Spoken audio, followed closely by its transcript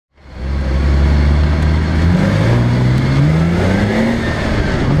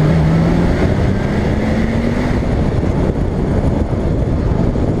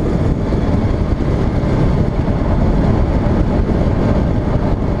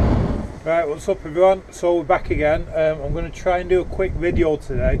Right, what's up everyone? So we're back again. I'm going to try and do a quick video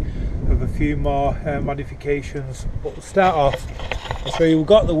today of a few more modifications, but we'll start off. I'll show you, we've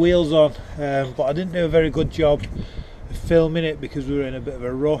got the wheels on, but I didn't do a very good job of filming it because we were in a bit of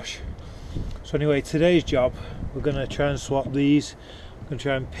a rush. So anyway, today's job, we're going to try and swap these. I'm going to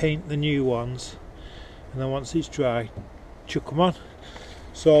try and paint the new ones, and then once it's dry, chuck them on.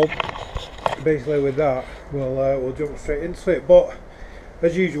 So basically with that, we'll jump straight into it. But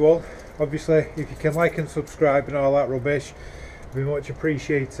as usual, obviously, if you can like and subscribe and all that rubbish, it'd be much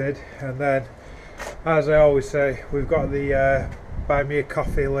appreciated. And then, as I always say, we've got the buy me a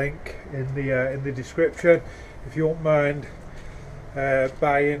coffee link in the description. If you won't mind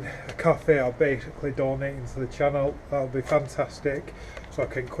buying a coffee or basically donating to the channel, that would be fantastic, so I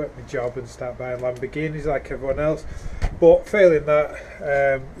can quit my job and start buying Lamborghinis like everyone else. But failing that,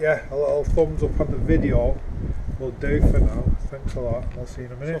 yeah, a little thumbs up on the video will do for now. Thanks a lot, I'll see you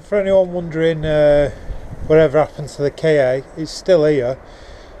in a minute. So for anyone wondering whatever happened to the KA, it's still here.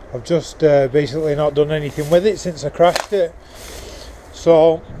 I've just basically not done anything with it since I crashed it.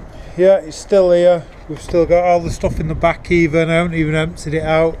 So yeah, it's still here. We've still got all the stuff in the back even. I haven't even emptied it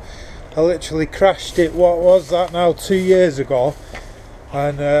out. I literally crashed it, what was that now, 2 years ago,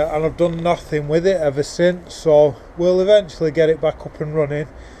 and I've done nothing with it ever since. So we'll eventually get it back up and running.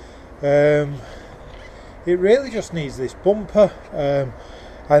 It really just needs this bumper,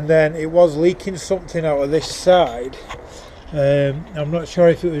 and then it was leaking something out of this side. I'm not sure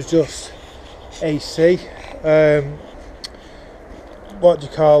if it was just AC, what do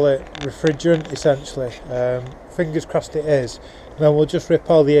you call it, refrigerant essentially. Fingers crossed it is, and then we'll just rip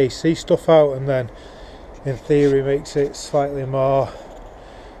all the AC stuff out, and then in theory makes it slightly more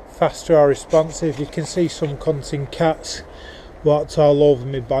faster or responsive. You can see some cunting cats walked all over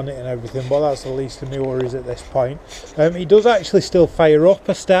my bonnet and everything, but that's the least of my worries at this point. It does actually still fire up.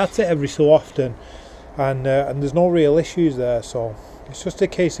 I start it every so often, and there's no real issues there, so it's just a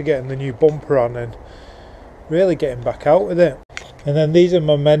case of getting the new bumper on and really getting back out with it. And then these are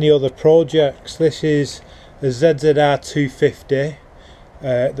my many other projects. This is a ZZR 250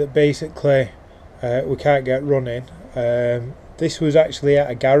 that basically we can't get running. This was actually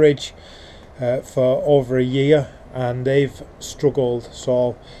at a garage for over a year, and they've struggled,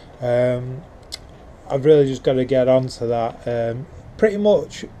 so I've really just got to get onto that. Pretty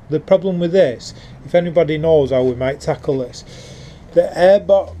much the problem with this, if anybody knows how we might tackle this, the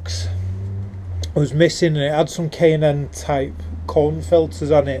airbox was missing and it had some K&N type cone filters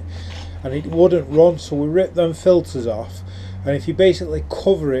on it, and it wouldn't run, so we ripped them filters off, and if you basically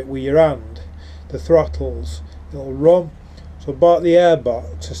cover it with your hand, the throttles, it'll run. So I bought the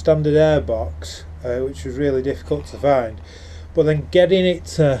airbox, a standard airbox, which was really difficult to find, but then getting it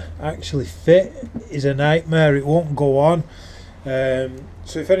to actually fit is a nightmare. It won't go on.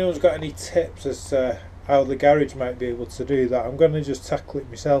 So if anyone's got any tips as to how the garage might be able to do that, I'm going to just tackle it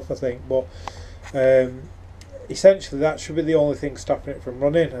myself, I think. But essentially that should be the only thing stopping it from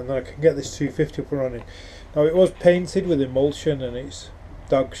running, and then I can get this 250 up and running. Now it was painted with emulsion and it's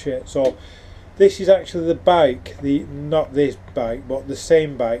dog shit, so this is actually the bike, not this bike, but the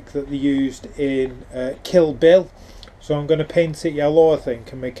same bike that they used in Kill Bill. So I'm going to paint it yellow, I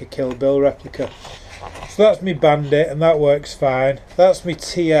think, and make a Kill Bill replica. So that's my Bandit, and that works fine. That's my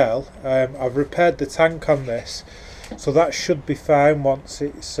TL. I've repaired the tank on this, so that should be fine once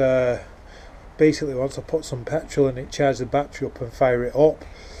it's basically once I put some petrol in it, charge the battery up and fire it up.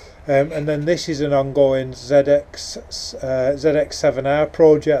 And then this is an ongoing ZX7R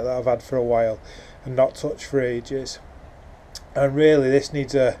project that I've had for a while and not touched for ages. And really this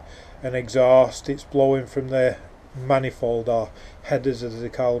needs an exhaust. It's blowing from the manifold, or headers as they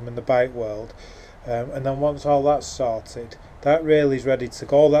call them in the bike world. And then once all that's sorted, that really is ready to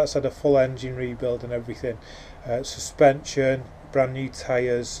go. That's had a full engine rebuild and everything. Suspension, brand new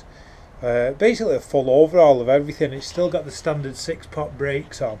tyres, basically a full overhaul of everything. It's still got the standard 6-pot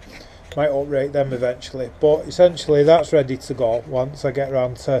brakes on, might uprate them eventually, but essentially that's ready to go once I get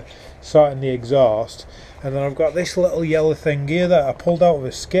around to sorting the exhaust. And then I've got this little yellow thing here that I pulled out of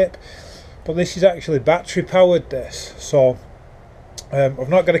a skip, but this is actually battery powered, this, so I've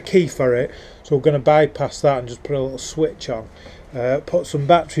not got a key for it, so we're going to bypass that and just put a little switch on, put some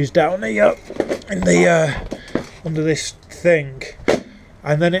batteries down here in the under this thing,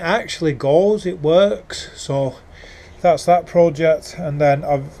 and then it actually goes, it works. So that's that project. And then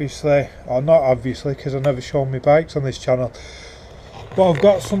obviously, or not obviously, because I've never shown my bikes on this channel, but I've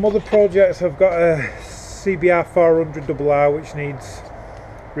got some other projects. I've got a CBR 400RR which needs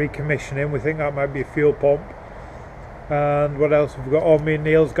recommissioning. We think that might be a fuel pump. And what else have we got? Oh, me and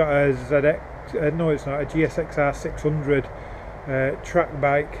Neil's got a ZX, no it's not, a GSXR 600 track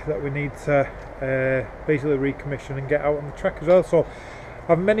bike that we need to basically recommission and get out on the track as well. So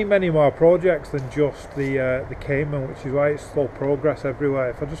I have many more projects than just the Cayman, which is why it's slow progress everywhere.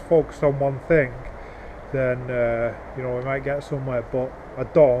 If I just focused on one thing, then you know, we might get somewhere, but I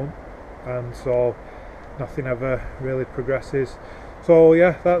don't, and so nothing ever really progresses. So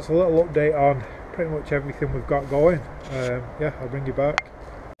yeah, that's a little update on pretty much everything we've got going. Yeah, I'll bring you back.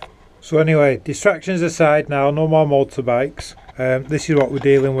 So anyway, distractions aside now, no more motorbikes. This is what we're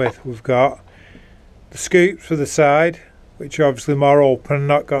dealing with. We've got the scoops for the side, which are obviously more open and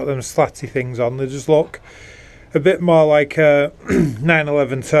not got them slatty things on. They just look a bit more like a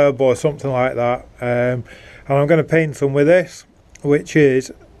 911 turbo or something like that. And I'm going to paint them with this, which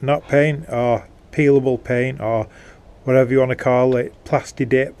is not paint, or peelable paint, or whatever you want to call it, plasti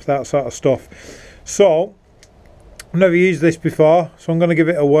dip, that sort of stuff. So I've never used this before, so I'm going to give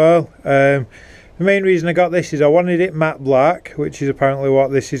it a whirl. The main reason I got this is I wanted it matte black, which is apparently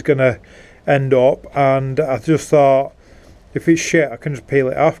what this is going to end up, and I just thought, if it's shit, I can just peel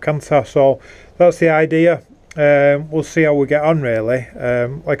it off, can't I? So that's the idea. We'll see how we get on, really.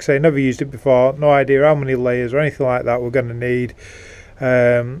 Like I say, never used it before, no idea how many layers or anything like that we're going to need.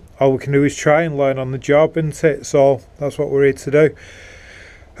 All we can do is try and learn on the job, isn't it? So that's what we're here to do.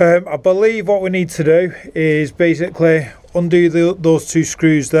 I believe what we need to do is basically undo those two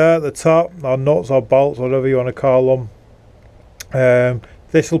screws there at the top, or nuts or bolts, whatever you want to call them.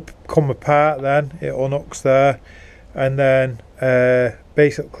 This will come apart then, it unclocks there, and then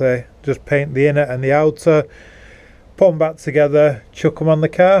basically just paint the inner and the outer, put them back together, chuck them on the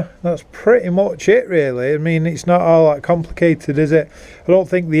car. That's pretty much it, really. I mean, it's not all that complicated, is it? I don't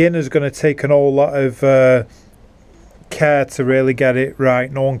think the inner is going to take an whole lot of care to really get it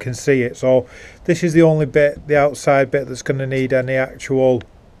right. No one can see it, so this is the only bit, the outside bit, that's going to need any actual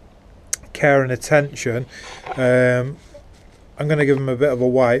care and attention. I'm going to give them a bit of a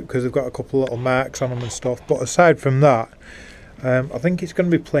wipe because they've got a couple of little marks on them and stuff, but aside from that, I think it's going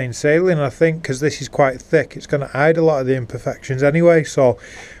to be plain sailing. I think because this is quite thick, it's going to hide a lot of the imperfections anyway, so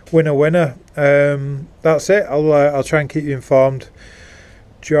winner. That's it. I'll try and keep you informed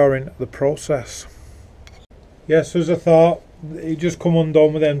during the process. Yes, as I thought, it just come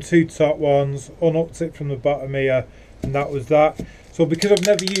undone with them two top ones, unhooked it from the bottom here, and that was that. So because I've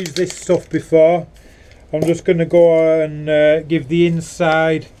never used this stuff before, I'm just going to go and give the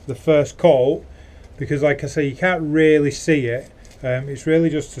inside the first coat, because like I say, you can't really see it. It's really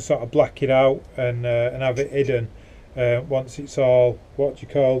just to sort of black it out and have it hidden once it's all what you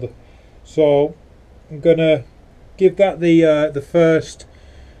called. So I'm going to give that the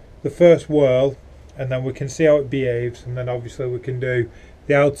first whirl, and then we can see how it behaves, and then obviously we can do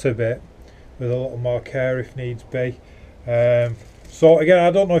the outer bit with a little more care if needs be. So again,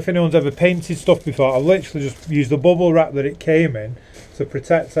 I don't know if anyone's ever painted stuff before. I've literally just used the bubble wrap that it came in to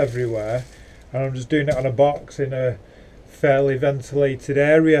protect everywhere, and I'm just doing it on a box in a fairly ventilated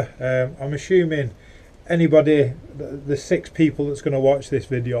area. I'm assuming anybody, the 6 people that's going to watch this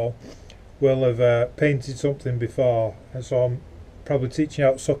video, will have painted something before, and so I'm probably teaching you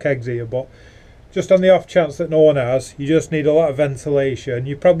how to suck eggs here, but just on the off chance that no one has, you just need a lot of ventilation.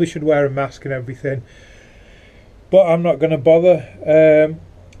 You probably should wear a mask and everything, but I'm not going to bother.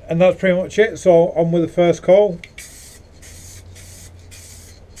 And that's pretty much it. So on with the first coat.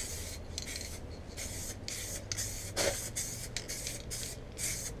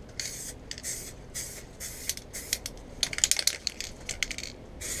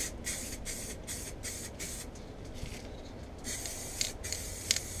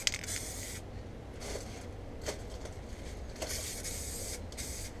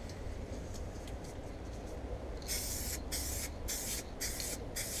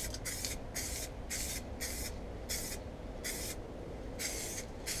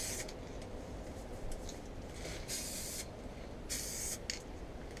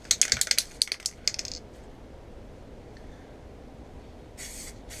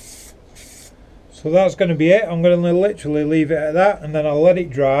 So that's going to be it. I'm going to literally leave it at that, and then I'll let it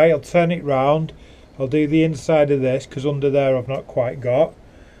dry. I'll turn it round. I'll do the inside of this, because under there I've not quite got.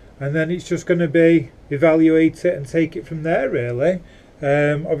 And then it's just going to be evaluate it and take it from there, really.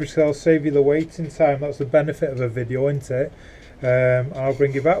 Obviously I'll save you the waiting time. That's the benefit of a video, isn't it? I'll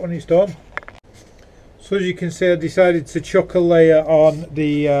bring you back when it's done. So as you can see, I decided to chuck a layer on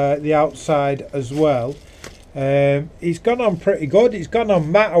the outside as well. It's gone on pretty good. It's gone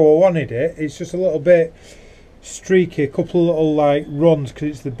on matte how I wanted it. It's just a little bit streaky, a couple of little like runs because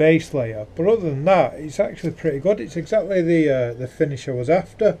it's the base layer, but other than that it's actually pretty good. It's exactly the finish I was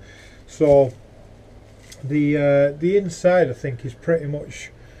after. So the inside I think is pretty much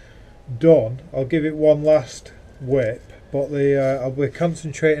done. I'll give it one last whip but I'll be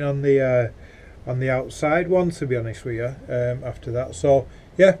concentrating on the outside one, to be honest with you, after that. So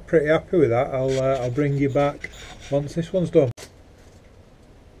yeah, pretty happy with that. I'll bring you back once this one's done.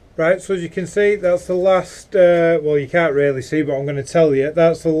 Right, so as you can see, that's the last, well, you can't really see, but I'm going to tell you,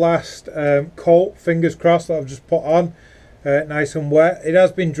 that's the last coat, fingers crossed, that I've just put on, nice and wet. It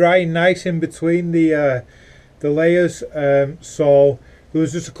has been drying nice in between the layers, so there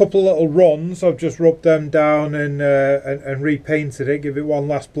was just a couple of little runs. I've just rubbed them down and repainted it, give it one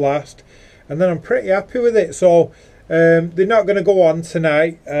last blast, and then I'm pretty happy with it. So they're not going to go on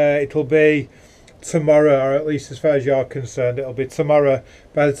tonight, it'll be tomorrow, or at least as far as you're concerned, it'll be tomorrow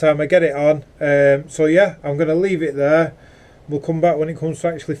by the time I get it on. So yeah, I'm going to leave it there. We'll come back when it comes to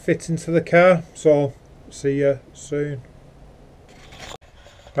actually fitting to the car, so see you soon.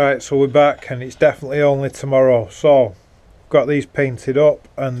 Right, so we're back, and it's definitely only tomorrow. So got these painted up,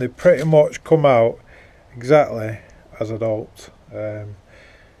 and they pretty much come out exactly as I'd hoped. Yeah,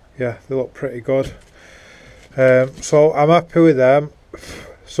 they look pretty good, so I'm happy with them.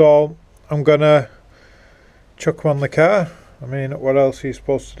 So I'm gonna chuck them on the car. I mean, what else are you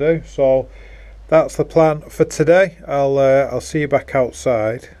supposed to do? So that's the plan for today. I'll see you back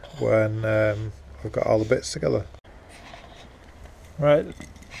outside when I've got all the bits together. Right,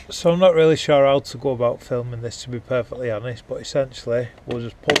 so I'm not really sure how to go about filming this, to be perfectly honest, but essentially we'll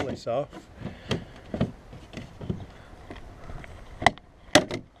just pull this off.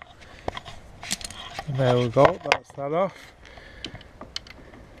 And there we go, that's that off.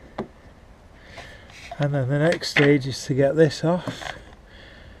 And then the next stage is to get this off,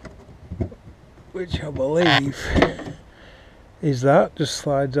 which I believe is that, just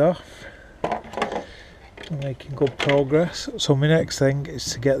slides off. I'm making good progress. So my next thing is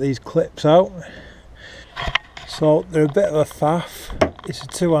to get these clips out. So they're a bit of a faff. It's a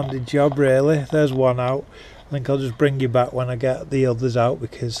two-handed job really. There's one out. I think I'll just bring you back when I get the others out,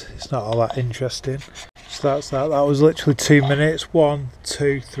 because it's not all that interesting. So that's that. That was literally 2 minutes. 1,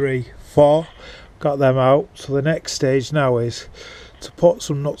 2, 3, 4. Got them out. So the next stage now is to put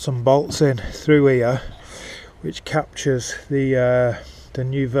some nuts and bolts in through here, which captures the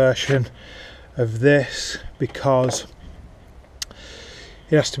new version of this, because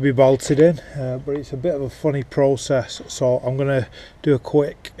it has to be bolted in, but it's a bit of a funny process. So I'm going to do a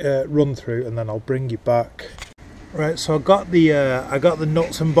quick run through, and then I'll bring you back. Right, so I got the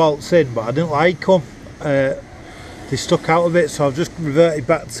nuts and bolts in, but I didn't like them. They stuck out of it, so I've just reverted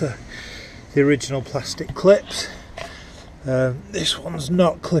back to the original plastic clips. This one's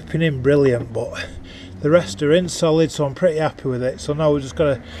not clipping in brilliant, but the rest are in solid, so I'm pretty happy with it. So now we're just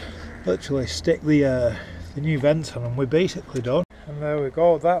going to literally stick the new vent on, and we're basically done. And there we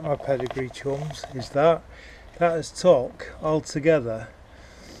go. That, my pedigree chums, is that has took altogether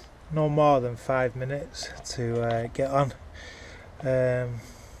no more than 5 minutes to get on.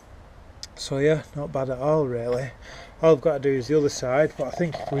 So yeah, not bad at all really. All I've got to do is the other side, but I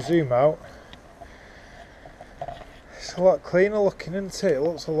think if we zoom out, it's a lot cleaner looking, isn't it? It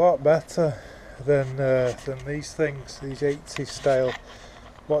looks a lot better than these things, these 80s style,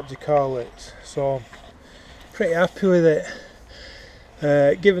 what do you call it? So pretty happy with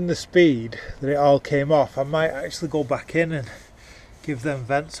it. Given the speed that it all came off, I might actually go back in and give them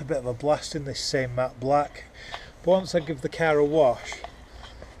vents a bit of a blast in this same matte black. But once I give the car a wash,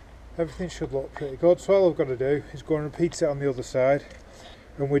 everything should look pretty good. So all I've got to do is go and repeat it on the other side,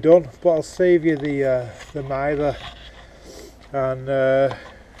 and we're done. But I'll save you the mither, and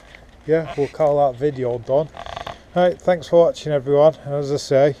yeah, we'll call that video done. Right, thanks for watching everyone, and as I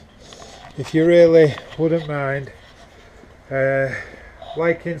say, if you really wouldn't mind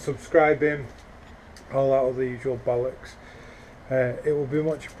liking, subscribing, all that other usual bollocks, it will be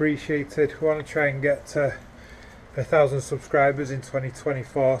much appreciated. We want to try and get to 1,000 subscribers in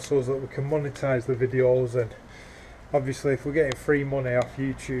 2024, so that we can monetize the videos, and obviously if we're getting free money off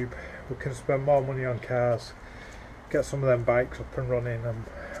YouTube, we can spend more money on cars, get some of them bikes up and running and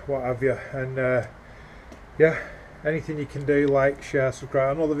what have you. And yeah, anything you can do, like, share,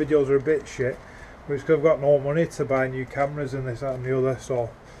 subscribe. I know the videos are a bit shit, but it's because I've got no money to buy new cameras and this, that and the other. So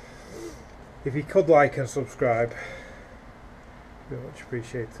if you could like and subscribe, it'd be much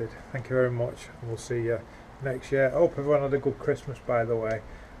appreciated. Thank you very much, and we'll see you next year. I hope everyone had a good Christmas, by the way,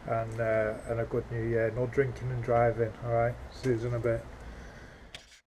 and a good New Year. No drinking and driving. Alright, see you in a bit.